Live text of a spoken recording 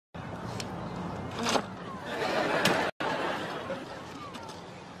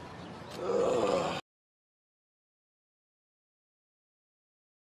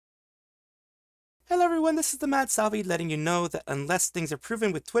everyone, this is the Mad Salvi letting you know that unless things are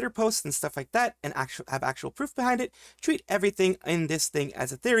proven with Twitter posts and stuff like that and have actual proof behind it, treat everything in this thing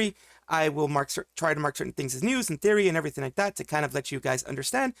as a theory. I will try to mark certain things as news and theory and everything like that to kind of let you guys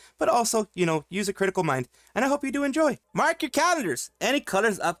understand, but also, you know, use a critical mind. And I hope you do enjoy. Mark your calendars. Any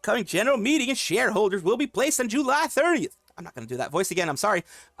Color's upcoming general meeting and shareholders will be placed on July 30th. I'm not going to do that voice again, I'm sorry.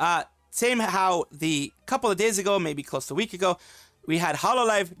 Same how the couple of days ago, maybe close to a week ago, we had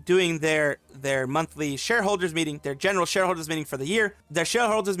Hololive doing their monthly shareholders meeting, their general shareholders meeting for the year. Their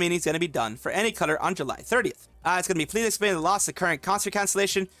shareholders meeting is going to be done for Any Color on July 30th. It's going to be, please explain the loss of current concert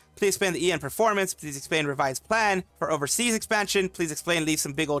cancellation. Please explain the EN performance. Please explain revised plan for overseas expansion. Please explain leave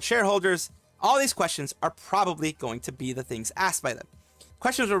some big old shareholders. All these questions are probably going to be the things asked by them.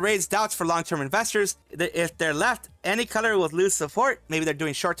 Questions will raise doubts for long-term investors. If they're left, Any Color will lose support. Maybe they're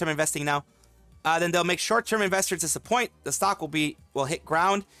doing short-term investing now. Then they'll make short-term investors disappoint. The stock will hit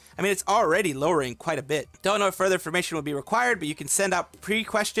ground. I mean, it's already lowering quite a bit. Don't know if further information will be required, but you can send out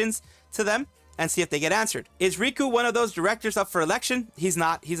pre-questions to them and see if they get answered. Is Riku one of those directors up for election? He's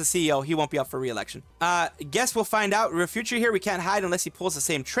not. He's a CEO. He won't be up for re-election. Guess we'll find out. Real future here. We can't hide unless he pulls the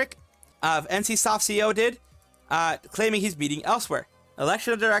same trick NCSoft CEO did, claiming he's meeting elsewhere.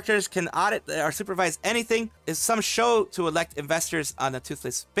 Election of directors can audit or supervise anything. Is some show to elect investors on a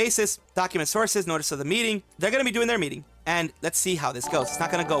toothless basis. Document sources, notice of the meeting. They're going to be doing their meeting. And let's see how this goes. It's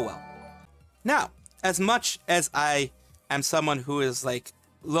not going to go well. Now, as much as I am someone who is like,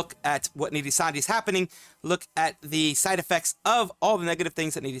 look at what Nijisanji is happening, look at the side effects of all the negative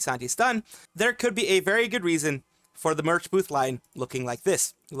things that Nijisanji has done, there could be a very good reason for the merch booth line looking like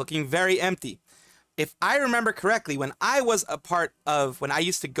this. Looking very empty. If I remember correctly, when I was a part of, when I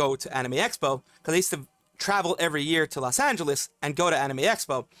used to go to Anime Expo, because I used to travel every year to Los Angeles and go to Anime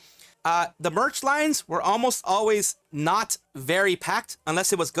Expo, the merch lines were almost always not very packed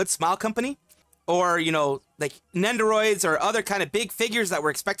unless it was Good Smile Company or, you know, like nendoroids or other kind of big figures that were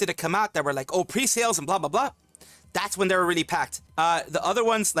expected to come out that were like, oh, pre-sales and blah, blah, blah. That's when they were really packed. The other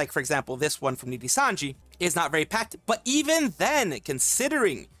ones, like, for example, this one from Nijisanji is not very packed. But even then,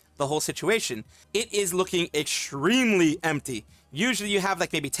 considering the whole situation, it is looking extremely empty. Usually you have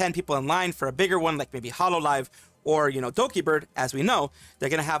like maybe 10 people in line for a bigger one, like maybe Hololive or, you know, Dokibird. As we know, they're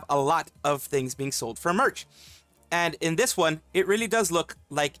going to have a lot of things being sold for merch. And in this one, it really does look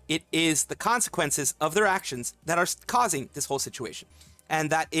like it is the consequences of their actions that are causing this whole situation.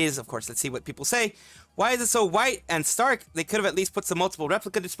 And that is, of course, let's see what people say. Why is it so white and stark? They could have at least put some multiple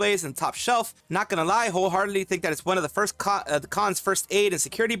replica displays in the top shelf. Not gonna lie, wholeheartedly think that it's one of the first the con's first aid and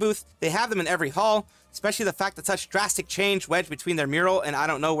security booth. They have them in every hall, especially the fact that such drastic change wedged between their mural and I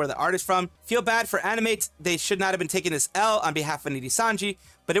don't know where the art is from. Feel bad for Animate. They should not have been taking this L on behalf of Nijisanji,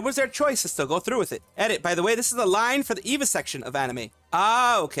 but it was their choice to still go through with it. Edit, by the way, this is the line for the EVA section of anime.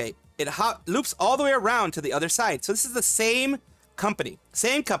 Ah, okay. It loops all the way around to the other side. So this is the same company,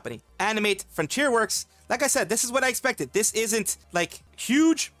 Animate Frontier Works. Like I said, this is what I expected. This isn't like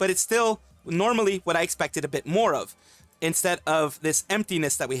huge, but it's still normally what I expected a bit more of instead of this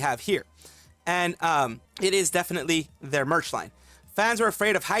emptiness that we have here. And it is definitely their merch line. Fans were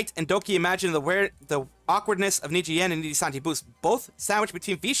afraid of height, and Doki imagined the awkwardness of Niji-En and Nijisanji booths, both sandwiched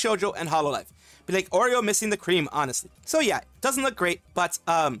between V-Shoujo and Hololive. Be like Oreo missing the cream, honestly. So yeah, it doesn't look great, but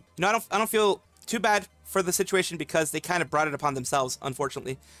you know, I don't feel too bad for the situation because they kind of brought it upon themselves,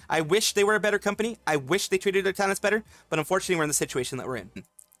 unfortunately. I wish they were a better company. I wish they treated their talents better, but unfortunately we're in the situation that we're in.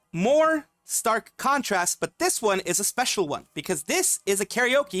 More stark contrast, but this one is a special one because this is a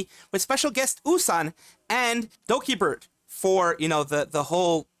karaoke with special guest Usan and Dokibird for, you know, the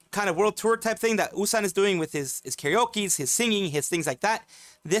whole kind of world tour type thing that Usan is doing with his karaokes, his singing, his things like that.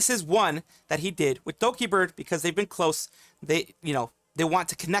 This is one that he did with Dokibird because they've been close. They, you know, they want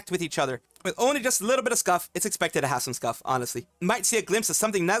to connect with each other. With only just a little bit of scuff, it's expected to have some scuff, honestly. You might see a glimpse of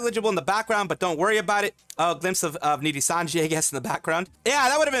something negligible in the background, but don't worry about it. Oh, a glimpse of Nijisanji, I guess, in the background. Yeah,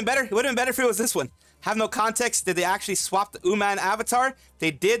 that would have been better. It would have been better if it was this one. Have no context. Did they actually swap the Uman avatar?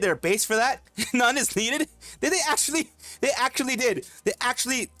 They did. Their base for that. None is needed. Did they actually? They actually did. They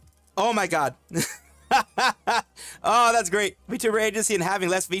actually... Oh my god. Oh, that's great. VTuber agency and having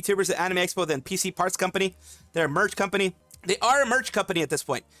less VTubers at Anime Expo than PC Parts Company. They're a merch company. They are a merch company at this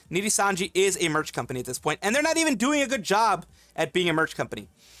point. Nijisanji is a merch company at this point, and they're not even doing a good job at being a merch company.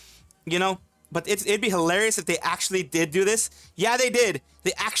 You know? But it'd be hilarious if they actually did do this. Yeah, they did.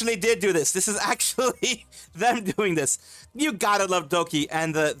 They actually did do this. This is actually them doing this. You gotta love Doki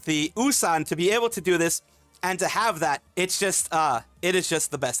and the Usan to be able to do this and to have that. It's just, It is just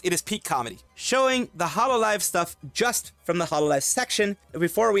the best. It is peak comedy. Showing the Hololive stuff just from the Hololive section.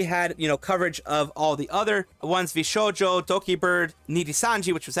 Before we had, you know, coverage of all the other ones, Vishojo, Dokibird,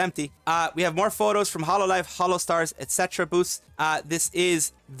 Nijisanji, which was empty. We have more photos from Hololive, Holostars, etc. booths. This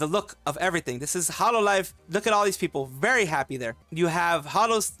is the look of everything. This is Hololive. Look at all these people. Very happy there. You have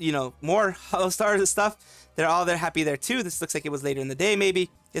Holos, you know, more Holostars and stuff. They're all there happy there too. This looks like it was later in the day maybe.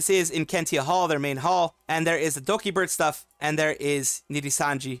 This is in Kentia Hall, their main hall. And there is the Dokibird stuff. And there is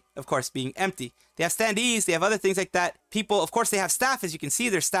Nijisanji, of course, being empty. They have standees. They have other things like that. People, of course, they have staff. As you can see,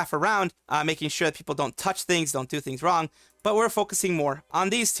 there's staff around, making sure that people don't touch things, don't do things wrong. But we're focusing more on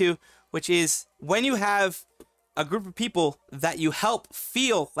these two, which is when you have a group of people that you help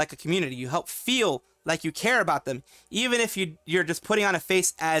feel like a community, you help feel like you care about them, even if you're just putting on a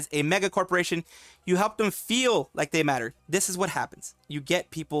face as a mega corporation, you help them feel like they matter. This is what happens. You get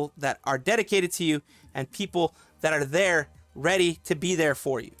people that are dedicated to you and people that are there ready to be there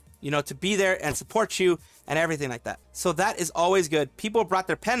for you, you know, to be there and support you and everything like that. So that is always good. People brought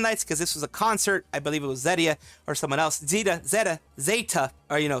their pen lights because this was a concert. I believe it was Zedia or someone else. Zeta,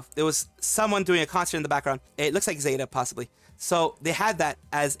 or, you know, there was someone doing a concert in the background. It looks like Zeta possibly. So they had that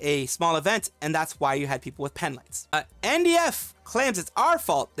as a small event, and that's why you had people with pen lights. NDF claims it's our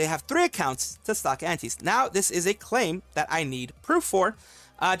fault. They have 3 accounts to stock antis. Now, this is a claim that I need proof for.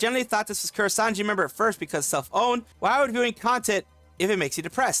 Generally thought this was Kurosanji member at first because self-owned. Why would viewing content if it makes you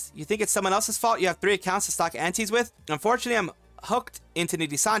depressed? You think it's someone else's fault you have 3 accounts to stock antis with? Unfortunately, I'm hooked into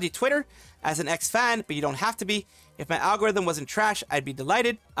Nijisanji Twitter as an ex-fan, but you don't have to be. If my algorithm wasn't trash, I'd be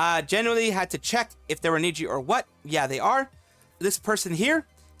delighted. Generally had to check if they were Niji or what. Yeah, they are. This person here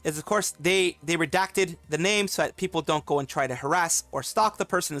is, of course, they redacted the name so that people don't go and try to harass or stalk the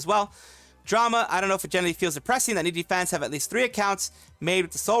person as well. Drama, I don't know if it generally feels depressing that Niji fans have at least 3 accounts made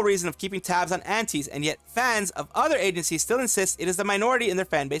with the sole reason of keeping tabs on antis, and yet fans of other agencies still insist it is the minority in their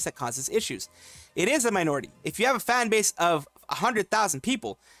fan base that causes issues. It is a minority. If you have a fan base of 100,000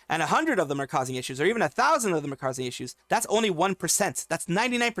 people and 100 of them are causing issues, or even 1,000 of them are causing issues, that's only 1%. That's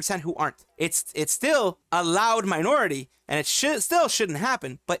 99% who aren't. It's still a loud minority, and it still shouldn't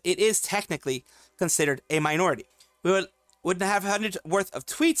happen, but it is technically considered a minority. We wouldn't have hundreds worth of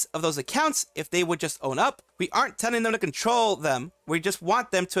tweets of those accounts if they would just own up. We aren't telling them to control them. We just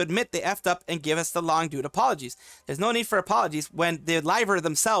want them to admit they effed up and give us the long due apologies. There's no need for apologies when the liver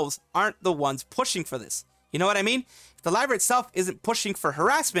themselves aren't the ones pushing for this. You know what I mean? If the liver itself isn't pushing for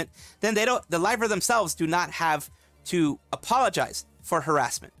harassment, then the liver themselves do not have to apologize for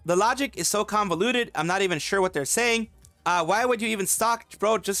harassment. The logic is so convoluted, I'm not even sure what they're saying. Why would you even stalk,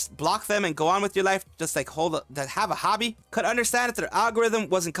 bro? Just block them and go on with your life. Just like have a hobby. Could understand if their algorithm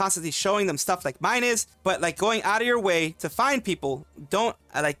wasn't constantly showing them stuff like mine is, but like going out of your way to find people, don't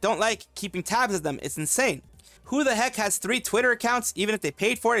like keeping tabs of them. It's insane. Who the heck has 3 Twitter accounts? Even if they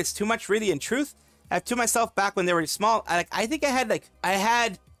paid for it, it's too much really in truth. I have 2 myself back when they were small. I think I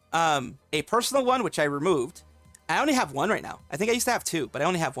had a personal one, which I removed. I only have 1 right now. I think I used to have 2, but I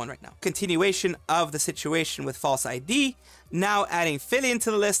only have 1 right now. Continuation of the situation with false ID. Now adding Philly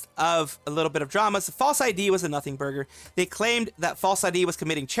into the list of a little bit of drama. So false ID was a nothing burger. They claimed that false ID was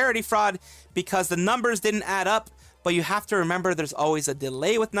committing charity fraud because the numbers didn't add up. But you have to remember there's always a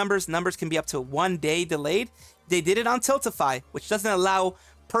delay with numbers. Numbers can be up to 1 day delayed. They did it on Tiltify, which doesn't allow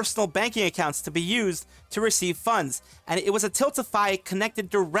personal banking accounts to be used to receive funds, and it was a Tiltify connected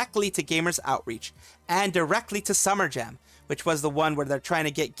directly to Gamers Outreach and directly to Summer Jam, which was the one where they're trying to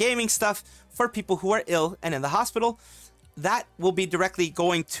get gaming stuff for people who are ill and in the hospital. That will be directly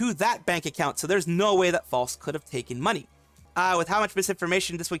going to that bank account, so there's no way that False could have taken money. With how much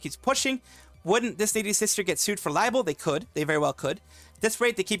misinformation this one keeps pushing, wouldn't this needy sister get sued for libel? They could. They very well could. At this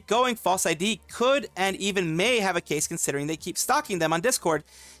rate, they keep going. False ID could and even may have a case considering they keep stalking them on Discord.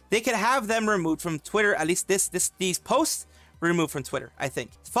 They could have them removed from Twitter, at least these posts removed from Twitter, I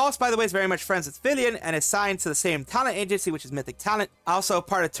think. False, by the way, is very much friends with Fillion and is signed to the same talent agency, which is Mythic Talent. Also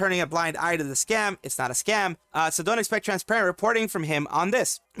part of turning a blind eye to the scam. It's not a scam, so don't expect transparent reporting from him on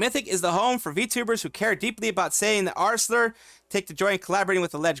this. Mythic is the home for VTubers who care deeply about saying the R slur, take the joy in collaborating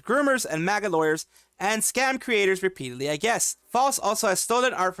with alleged groomers and MAGA lawyers, and scam creators repeatedly, I guess. False also has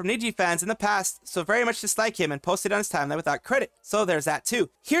stolen art from Niji fans in the past, so very much dislike him and posted on his timeline without credit. So there's that too.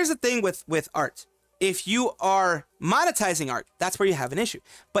 Here's the thing with art. If you are monetizing art, that's where you have an issue.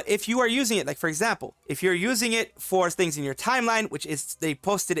 But if you are using it, like for example, if you're using it for things in your timeline, which is they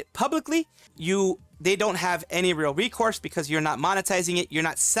posted it publicly, they don't have any real recourse because you're not monetizing it. You're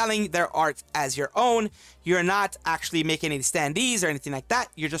not selling their art as your own. You're not actually making any standees or anything like that.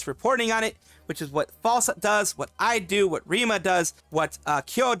 You're just reporting on it, which is what False does, what I do, what Rima does, what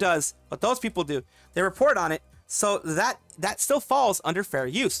Kyo does, what those people do. They report on it. So that still falls under fair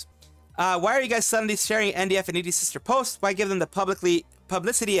use. Why are you guys suddenly sharing NDF and ED sister posts? Why give them the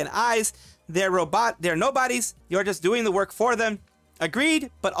publicity and eyes? They're nobodies. You're just doing the work for them. Agreed,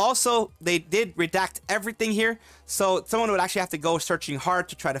 but also they did redact everything here, so someone would actually have to go searching hard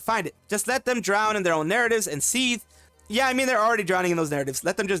to try to find it. Just let them drown in their own narratives and seethe. Yeah, I mean, they're already drowning in those narratives.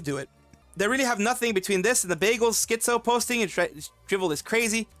 Let them just do it. They really have nothing between this and the bagels schizo posting and drivel is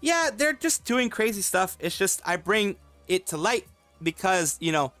crazy. Yeah, they're just doing crazy stuff. It's just I bring it to light because,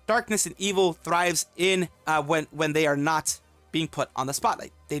 you know, darkness and evil thrives in when they are not being put on the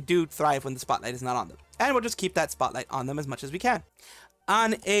spotlight. They do thrive when the spotlight is not on them. And we'll just keep that spotlight on them as much as we can.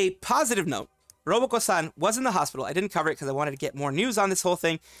 On a positive note, Roboco-san was in the hospital. I didn't cover it because I wanted to get more news on this whole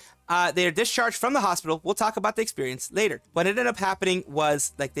thing. They are discharged from the hospital. We'll talk about the experience later. What ended up happening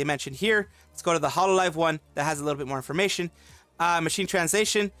was, like they mentioned here, let's go to the Hololive one that has a little bit more information. Machine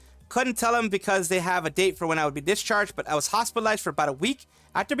translation. Couldn't tell them because they have a date for when I would be discharged, but I was hospitalized for about a week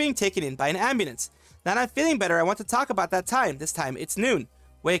after being taken in by an ambulance. Now that I'm feeling better, I want to talk about that time. This time it's noon.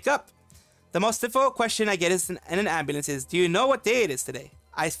 Wake up. The most difficult question I get in an ambulance is, do you know what day it is today?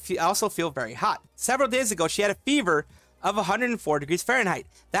 I also feel very hot. Several days ago, she had a fever of 104 degrees Fahrenheit.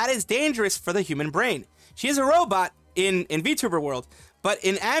 That is dangerous for the human brain. She is a robot in VTuber world, but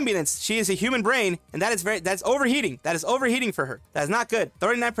in ambulance, she is a human brain, and that's overheating. That is overheating for her. That is not good.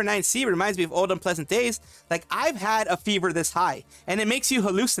 39/9C reminds me of old unpleasant days. Like, I've had a fever this high, and it makes you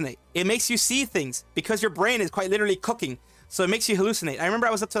hallucinate. It makes you see things because your brain is quite literally cooking. So it makes you hallucinate. I remember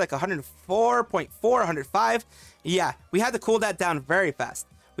I was up to like 104.4, 105. Yeah, we had to cool that down very fast.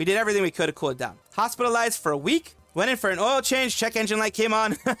 We did everything we could to cool it down. Hospitalized for a week. Went in for an oil change. Check engine light came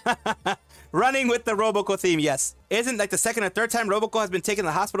on. Running with the Roboco theme, yes. Isn't like the second or third time Roboco has been taken to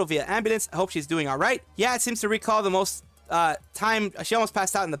the hospital via ambulance. I hope she's doing all right. Yeah, it seems to recall the most time. She almost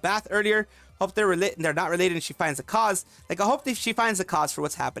passed out in the bath earlier. Hope they're not related and she finds the cause. Like, I hope that she finds the cause for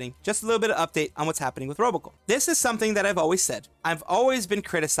what's happening. Just a little bit of update on what's happening with Roboco. This is something that I've always said. I've always been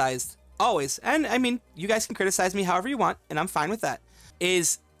criticized. Always. And I mean, you guys can criticize me however you want, and I'm fine with that.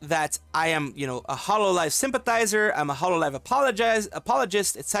 Is that I am, you know, a Hololive sympathizer, I'm a Hololive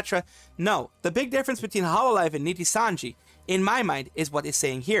apologist, etc. No. The big difference between Hololive and Nijisanji, in my mind, is what it's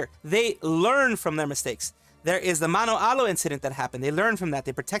saying here. They learn from their mistakes. There is the Mano Alo incident that happened. They learned from that.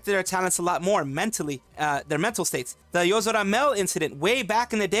 They protected their talents a lot more mentally, their mental states. The Yozora Mel incident way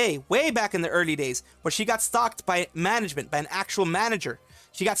back in the day, way back in the early days, where she got stalked by management, by an actual manager.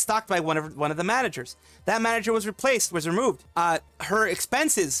 She got stalked by one of the managers. That manager was removed. Her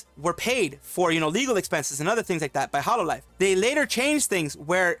expenses were paid for, you know, legal expenses and other things like that by Hololive. They later changed things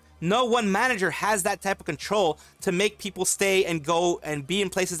where no one manager has that type of control to make people stay and go and be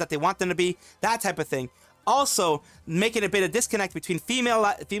in places that they want them to be, that type of thing. Also, making a bit of disconnect between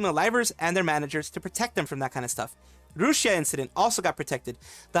female livers and their managers to protect them from that kind of stuff. Russia incident also got protected.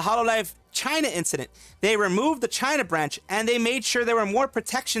 The Hololive China incident, they removed the China branch and they made sure there were more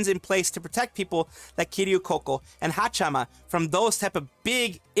protections in place to protect people like Kiryu Koko and Hachama from those type of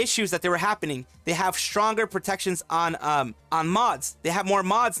big issues that they were happening. They have stronger protections on mods. They have more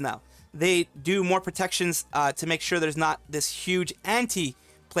mods now. They do more protections to make sure there's not this huge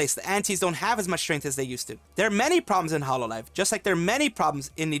place. The antis don't have as much strength as they used to. There are many problems in Hololive, just like there are many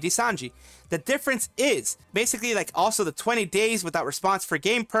problems in Nijisanji. The difference is basically like also the 20 days without response for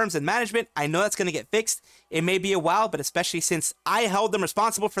game perms and management. I know that's going to get fixed. It may be a while, but especially since I held them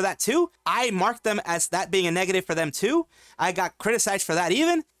responsible for that too. I marked them as that being a negative for them too. I got criticized for that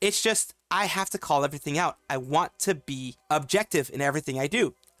even. It's just I have to call everything out. I want to be objective in everything I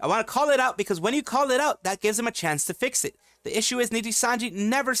do. I want to call it out because when you call it out, that gives them a chance to fix it. The issue is Nijisanji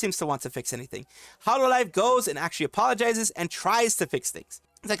never seems to want to fix anything. Hololive goes and actually apologizes and tries to fix things.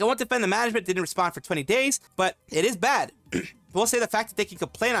 It's like, I won't defend the management, didn't respond for 20 days, but it is bad. We'll say the fact that they can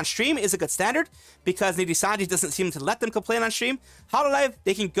complain on stream is a good standard because Nijisanji doesn't seem to let them complain on stream. Hololive,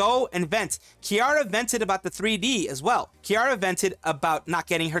 they can go and vent. Kiara vented about the 3D as well. Kiara vented about not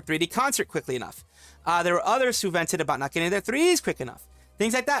getting her 3D concert quickly enough. There were others who vented about not getting their 3Ds quick enough.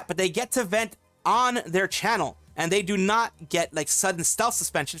 Things like that, but they get to vent on their channel. And they do not get like sudden stealth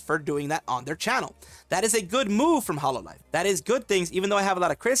suspension for doing that on their channel. That is a good move from Hololive. That is good things, even though I have a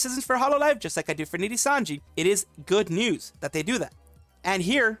lot of criticisms for Hololive, just like I do for Nijisanji, it is good news that they do that. And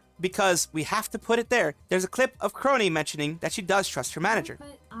here, because we have to put it there, there's a clip of Crony mentioning that she does trust her manager.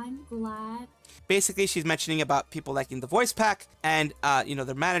 But I'm glad. Basically, she's mentioning about people liking the voice pack and, you know,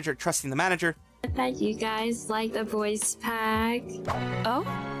 the manager trusting the manager. I bet you guys like the voice pack. Oh?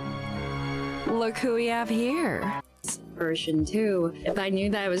 Look who we have here. Version 2. If I knew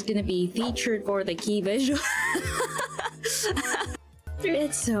that I was gonna be featured for the key visual.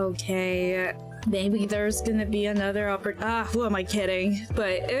 It's okay. maybe there's gonna be another who am I kidding? But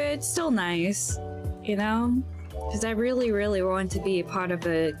it's still nice, you know? Because I really, really want to be a part of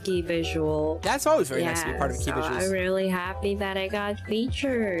a key visual. That's always very nice to be part of a key visuals. I'm really happy that I got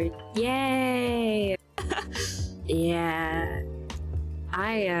featured. Yay! Yeah.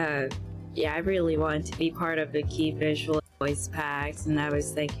 I really want to be part of the key visual voice packs, and I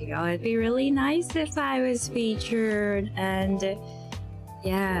was thinking, oh, it'd be really nice if I was featured. And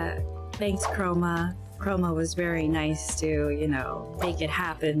yeah, thanks, Chroma. Chroma was very nice to, you know, make it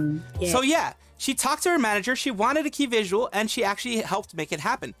happen. Yeah. So yeah, she talked to her manager, she wanted a key visual, and she actually helped make it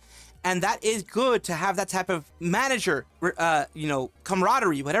happen. And that is good to have that type of manager, you know,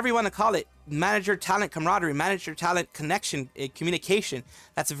 camaraderie, whatever you want to call it. Manager talent camaraderie, manager talent connection, communication.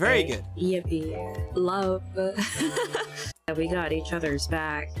 That's very good. Yippee. Love. We got each other's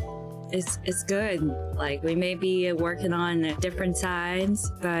back. It's good. Like, we may be working on different sides,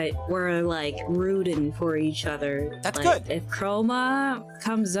 but we're like rooting for each other. That's like, good. If Chroma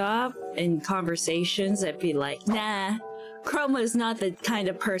comes up in conversations, I'd be like, nah, Chroma's not the kind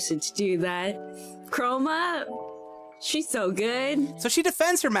of person to do that. Chroma, she's so good. So she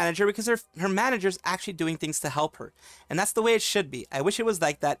defends her manager because her manager's actually doing things to help her. And that's the way it should be. I wish it was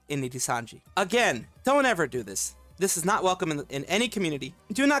like that in Nijisanji. Again, don't ever do this. This is not welcome in any community.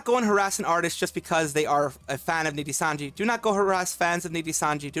 Do not go and harass an artist just because they are a fan of Nijisanji. Do not go harass fans of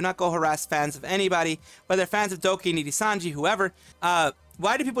Nijisanji. Do not go harass fans of anybody, whether fans of Doki, Nijisanji, whoever.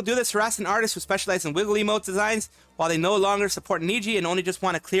 Why do people do this? Harass an artist who specializes in wiggle emote designs while they no longer support Niji and only just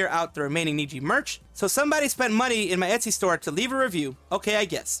want to clear out the remaining Niji merch. So somebody spent money in my Etsy store to leave a review. Okay, I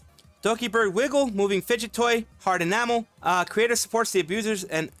guess. Dokibird Wiggle, moving fidget toy, hard enamel. Creator supports the abusers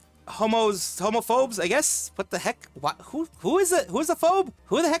and homophobes, I guess. What the heck? What? Who is it? Who's a phobe?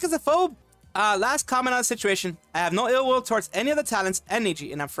 Who the heck is a phobe? Last comment on the situation. I have no ill will towards any of the talents and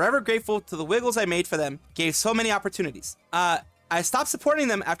Niji, and I'm forever grateful to the wiggles I made for them. Gave so many opportunities. I stopped supporting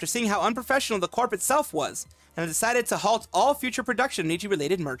them after seeing how unprofessional the corp itself was, and I decided to halt all future production of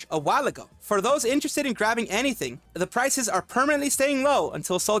Niji-related merch a while ago. For those interested in grabbing anything, the prices are permanently staying low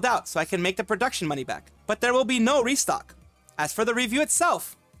until sold out, so I can make the production money back. But there will be no restock. As for the review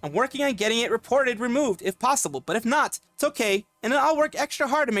itself, I'm working on getting it removed if possible, but if not, it's okay, and then I'll work extra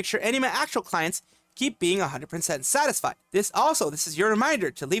hard to make sure any of my actual clients keep being 100% satisfied. This is your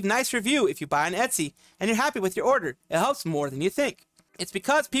reminder to leave nice review if you buy on Etsy and you're happy with your order. It helps more than you think. It's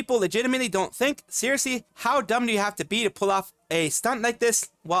because people legitimately don't think, seriously, how dumb do you have to be to pull off a stunt like this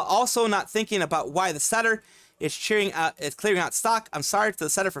while also not thinking about why the seller is clearing out stock. I'm sorry to the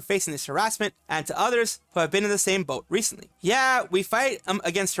seller for facing this harassment and to others who have been in the same boat recently. Yeah, we fight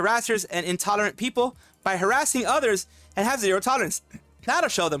against harassers and intolerant people by harassing others and have zero tolerance. That'll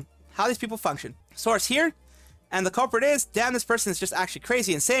show them how these people function. Source here, and the culprit is, damn, this person is just actually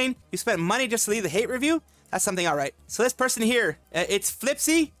crazy insane. You spent money just to leave the hate review? That's something alright. So this person here, it's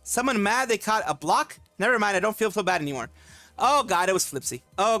Flipsy. Someone mad they caught a block? Never mind, I don't feel so bad anymore. Oh god, it was Flipsy.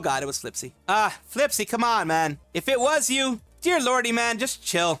 Oh god, it was Flipsy. Flipsy, come on, man. If it was you, dear lordy, man, just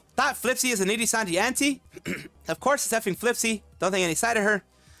chill. Thought Flipsy is a Nijisanji auntie? Of course it's effing Flipsy. Don't think any side of her.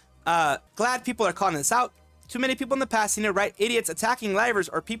 Glad people are calling this out. Too many people in the past seen to write idiots attacking livers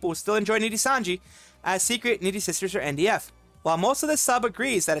or people who still enjoy Nijisanji as secret Niji Sisters or NDF. While most of the sub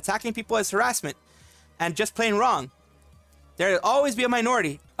agrees that attacking people is harassment and just plain wrong, there will always be a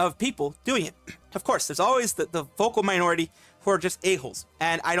minority of people doing it. Of course, there's always the vocal minority who are just a-holes,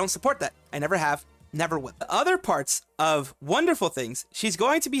 and I don't support that. I never have, never will. The other parts of wonderful things, she's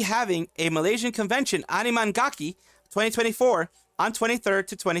going to be having a Malaysian Convention Animangaki 2024 on 23rd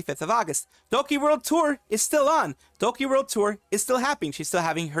to 25th of August. Doki World Tour is still on. Doki World Tour is still happening. She's still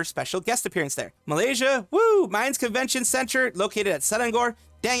having her special guest appearance there. Malaysia, woo! Mines Convention Center located at Selangor.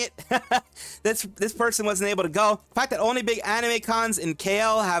 Dang it. this person wasn't able to go. The fact that only big anime cons in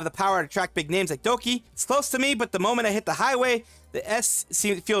KL have the power to attract big names like Doki. It's close to me, but the moment I hit the highway, the S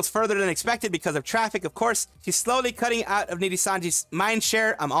feels further than expected because of traffic, of course. She's slowly cutting out of Nijisanji's mind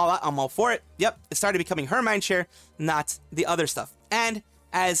share. I'm all for it. Yep, it started becoming her mind share, not the other stuff. And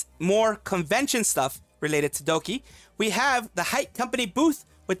as more convention stuff related to Doki, we have the Height Company booth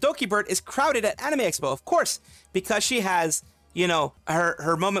with Dokibird is crowded at Anime Expo, of course, because she has, you know,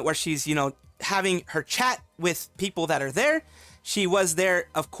 her moment where she's, you know, having her chat with people that are there. She was there,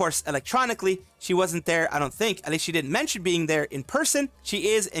 of course, electronically. She wasn't there, I don't think. At least she didn't mention being there in person. She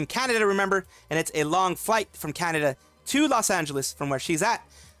is in Canada, remember, and it's a long flight from Canada to Los Angeles from where she's at.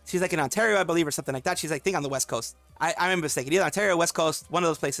 She's like in Ontario, I believe, or something like that. She's like, I think on the West Coast. I'm mistaken. Either Ontario, West Coast, one of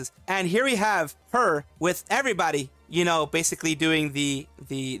those places. And here we have her with everybody, you know, basically doing the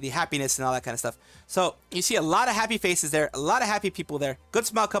happiness and all that kind of stuff. So you see a lot of happy faces there, a lot of happy people there. Good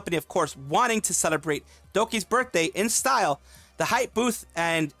Smile Company, of course, wanting to celebrate Doki's birthday in style. The hype booth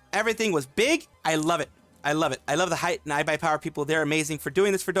and everything was big. I love it. I love it. I love the Height and iBuyPower people. They're amazing for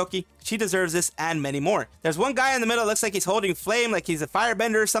doing this for Doki. She deserves this and many more. There's one guy in the middle. Looks like he's holding flame, like he's a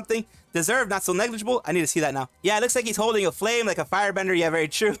firebender or something. Deserved, not so negligible. I need to see that now. Yeah, it looks like he's holding a flame like a firebender. Yeah, very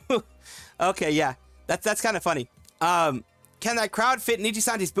true. Okay, yeah. That's kind of funny. Can that crowd fit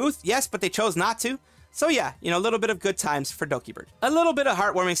Nijisanji's booth? Yes, but they chose not to. So yeah, you know, a little bit of good times for Dokibird. A little bit of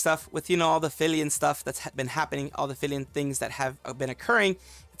heartwarming stuff with, you know, all the Filian stuff that's been happening, all the Filian things that have been occurring.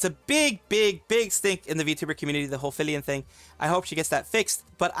 It's a big stink in the VTuber community, the whole Filian thing. I hope she gets that fixed,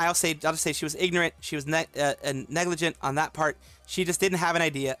 but I'll just say she was ignorant. She was negligent on that part. She just didn't have an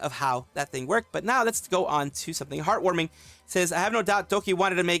idea of how that thing worked. But now let's go on to something heartwarming. It says, I have no doubt Doki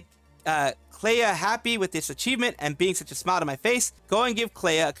wanted to make Clea happy with this achievement and being such a smile to my face. Go and give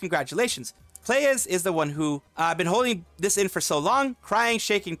Clea congratulations. Clea is the one who I've been holding this in for so long, crying,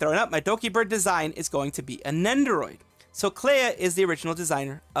 shaking, throwing up. My Dokibird design is going to be a nendoroid. So Clea is the original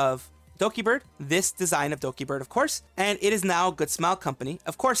designer of Dokibird, this design of Dokibird, of course, and it is now Good Smile Company,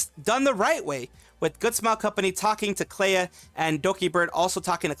 of course, done the right way, with Good Smile Company talking to Clea and Dokibird also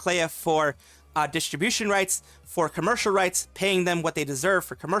talking to Clea for distribution rights, for commercial rights, paying them what they deserve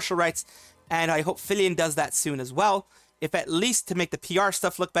for commercial rights, and I hope Filian does that soon as well, if at least to make the PR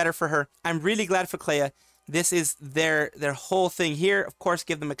stuff look better for her. I'm really glad for Clea. This is their whole thing here. Of course,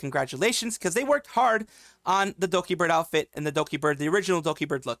 give them a congratulations because they worked hard on the Dokibird outfit and the Dokibird, the original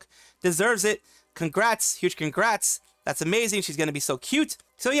Dokibird look. Deserves it. Congrats. Huge congrats. That's amazing. She's going to be so cute.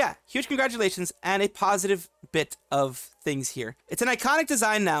 So yeah, huge congratulations and a positive bit of things here. It's an iconic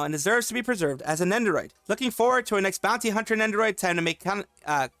design now and deserves to be preserved as a nendoroid. Looking forward to our next bounty hunter nendoroid. Time to make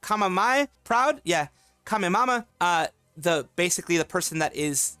Kamamai proud. Yeah, Kamemama. Basically the person that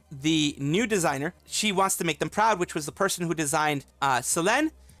is the new designer. She wants to make them proud, which was the person who designed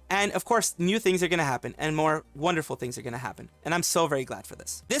Selene. And of course, new things are going to happen and more wonderful things are going to happen. And I'm so very glad for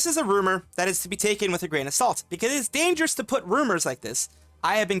this. This is a rumor that is to be taken with a grain of salt because it's dangerous to put rumors like this.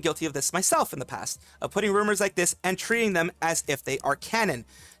 I have been guilty of this myself in the past, of putting rumors like this and treating them as if they are canon.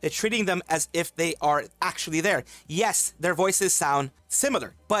 They're treating them as if they are actually there. Yes, their voices sound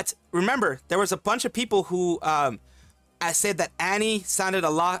similar. But remember, there was a bunch of people who I said that Annie sounded a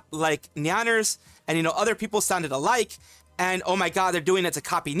lot like Nyanners, and you know, other people sounded alike, and oh my god, they're doing it to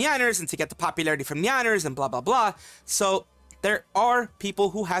copy Nyanners and to get the popularity from Nyanners and blah blah blah. So there are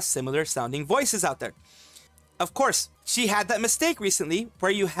people who have similar sounding voices out there. Of course, she had that mistake recently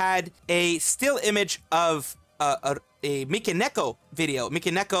where you had a still image of a Mikineko video,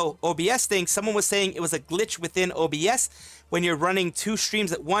 Mikineko OBS thing. Someone was saying it was a glitch within OBS when you're running two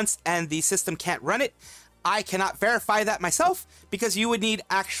streams at once and the system can't run it. I cannot verify that myself because you would need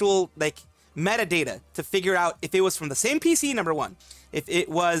actual like metadata to figure out if it was from the same PC, number one. If it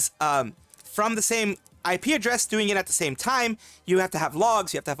was from the same IP address doing it at the same time, you have to have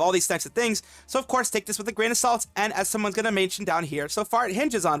logs, you have to have all these types of things. So of course, take this with a grain of salt. And as someone's going to mention down here, so far it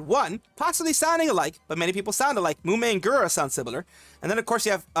hinges on one, possibly sounding alike, but many people sound alike. Mume and Gura sound similar. And then of course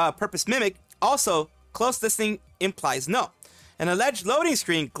you have Purpose Mimic. Also, close listening implies no. An alleged loading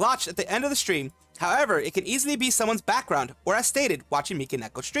screen glitched at the end of the stream. However, it can easily be someone's background, or as stated, watching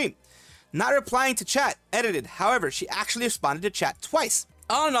Mikineko stream. Not replying to chat, edited. However, she actually responded to chat twice.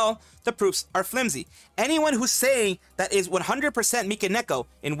 All in all, the proofs are flimsy. Anyone who's saying that is 100% Mikineko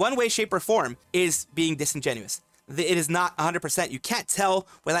in one way, shape, or form is being disingenuous. It is not 100%. You can't tell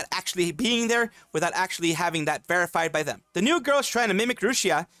without actually being there, without actually having that verified by them. The new girl is trying to mimic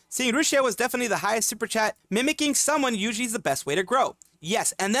Rushia. Seeing Rushia was definitely the highest super chat. Mimicking someone usually is the best way to grow.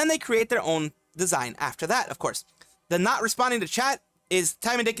 Yes, and then they create their own design after that, of course. The not responding to chat is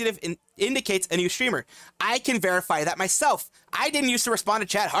time indicative, indicates a new streamer. I can verify that myself. I didn't used to respond to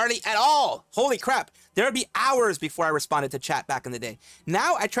chat hardly at all. Holy crap. There would be hours before I responded to chat back in the day.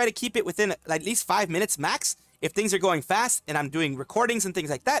 Now I try to keep it within at least 5 minutes max if things are going fast and I'm doing recordings and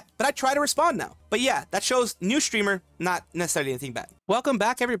things like that, but I try to respond now. But yeah, that shows new streamer, not necessarily anything bad. Welcome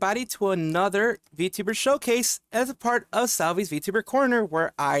back everybody to another VTuber showcase as a part of Salvi's Vtuber Corner,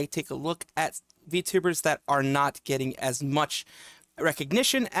 where I take a look at VTubers that are not getting as much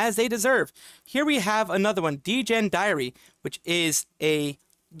recognition as they deserve. Here we have another one, D-Gen Diary, which is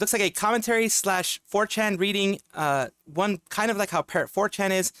looks like a commentary slash 4chan reading, one kind of like how Parrot 4chan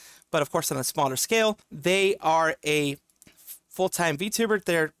is, but of course on a smaller scale. They are a full-time VTuber.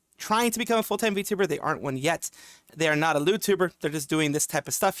 They're trying to become a full-time VTuber. They aren't one yet. They are not a YouTuber. They're just doing this type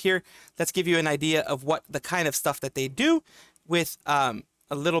of stuff here. Let's give you an idea of what the kind of stuff that they do with a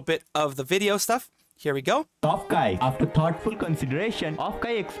little bit of the video stuff. Here we go. Offkai. After thoughtful consideration,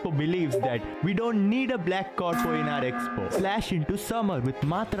 Offkai Expo believes that we don't need a black corpo in our expo. Slash into summer with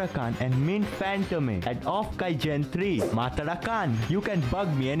Matra Khan and Mint Phantome at Offkai Gen 3. Matra Khan, you can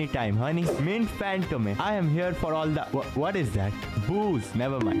bug me anytime, honey. Mint Phantome, I am here for all the... What is that? Booze.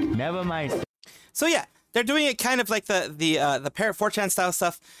 Never mind. Never mind. So yeah, they're doing it kind of like the Parrot 4chan style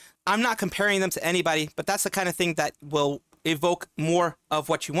stuff. I'm not comparing them to anybody, but that's the kind of thing that will evoke more of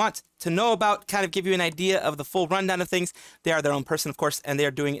what you want to know about, kind of give you an idea of the full rundown of things. They are their own person, of course, and they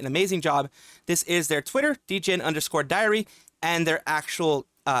are doing an amazing job. This is their Twitter, djn_diary, and their actual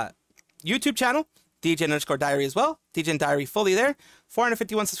YouTube channel, djn_diary as well. djn diary fully there.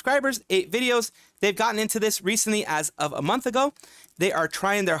 451 subscribers, 8 videos. They've gotten into this recently as of a month ago. They are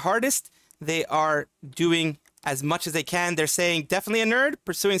trying their hardest. They are doing as much as they can. They're saying definitely a nerd,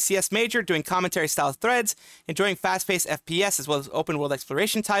 pursuing CS major, doing commentary style threads, enjoying fast-paced FPS as well as open world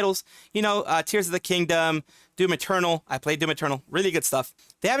exploration titles. You know, Tears of the Kingdom, Doom Eternal. I played Doom Eternal. Really good stuff.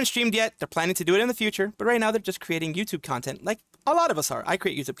 They haven't streamed yet. They're planning to do it in the future, but right now they're just creating YouTube content like a lot of us are. I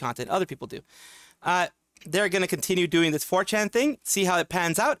create YouTube content. Other people do. They're going to continue doing this 4chan thing, see how it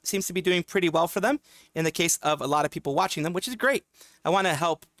pans out. Seems to be doing pretty well for them in the case of a lot of people watching them, which is great. I want to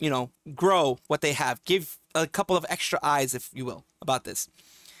help, you know, grow what they have. Give a couple of extra eyes, if you will, about this.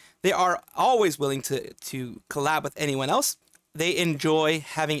 They are always willing to collab with anyone else. They enjoy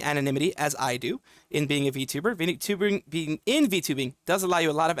having anonymity, as I do, in being a VTuber. Being in VTubing does allow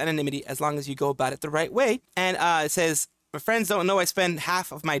you a lot of anonymity as long as you go about it the right way. And it says, my friends don't know I spend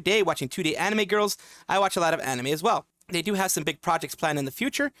half of my day watching 2D anime girls. I watch a lot of anime as well. They do have some big projects planned in the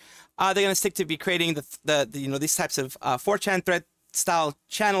future. They're going to stick to be creating the you know, these types of 4chan thread style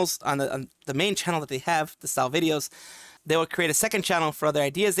channels on the main channel that they have, the style videos. They will create a second channel for other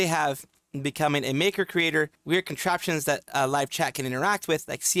ideas they have, becoming a maker creator, weird contraptions that live chat can interact with,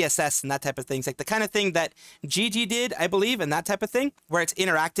 like CSS and that type of things, like the kind of thing that Gigi did, I believe, and that type of thing, where it's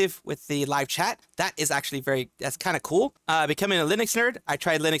interactive with the live chat. That is actually that's kind of cool. Becoming a Linux nerd, I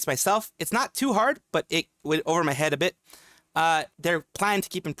tried Linux myself. It's not too hard, but it went over my head a bit. They're planning to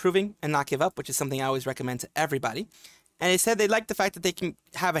keep improving and not give up, which is something I always recommend to everybody. And they said they like the fact that they can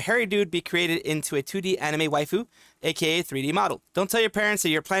have a hairy dude be created into a 2D anime waifu, aka 3D model. Don't tell your parents that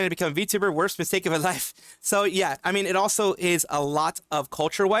you're planning to become a VTuber, worst mistake of a life. So yeah, I mean, it also is a lot of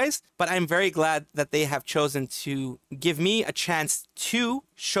culture-wise, but I'm very glad that they have chosen to give me a chance to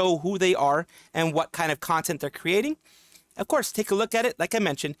show who they are and what kind of content they're creating. Of course, take a look at it. Like I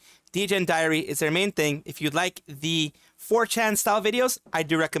mentioned, DGen Diary is their main thing. If you like the 4chan style videos, I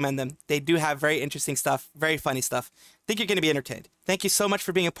do recommend them. They do have very interesting stuff, very funny stuff. I think you're going to be entertained. Thank you so much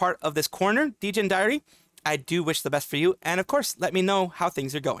for being a part of this corner, DGen Diary. I do wish the best for you. And of course, let me know how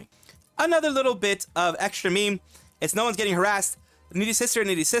things are going. Another little bit of extra meme. It's no one's getting harassed. Needy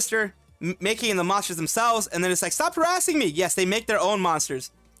sister, making the monsters themselves. And then it's like, stop harassing me. Yes, they make their own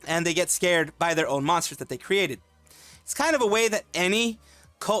monsters. And they get scared by their own monsters that they created. It's kind of a way that any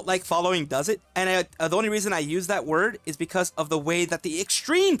cult-like following does it, and the only reason I use that word is because of the way that the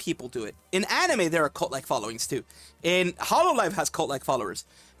extreme people do it. In anime, there are cult-like followings too. In Hololive has cult-like followers.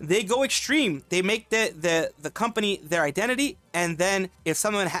 They go extreme. They make the company their identity, and then if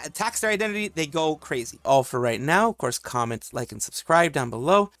someone attacks their identity, they go crazy. All for right now. Of course, comment, like, and subscribe down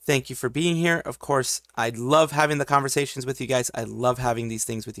below. Thank you for being here. Of course, I love having the conversations with you guys. I love having these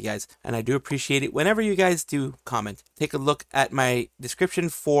things with you guys, and I do appreciate it whenever you guys do comment. Take a look at my description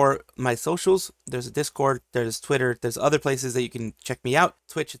for my socials. There's a Discord, there's Twitter, there's other places that you can check me out,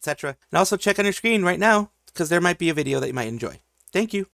 Twitch, etc. And also check on your screen right now, because there might be a video that you might enjoy. Thank you.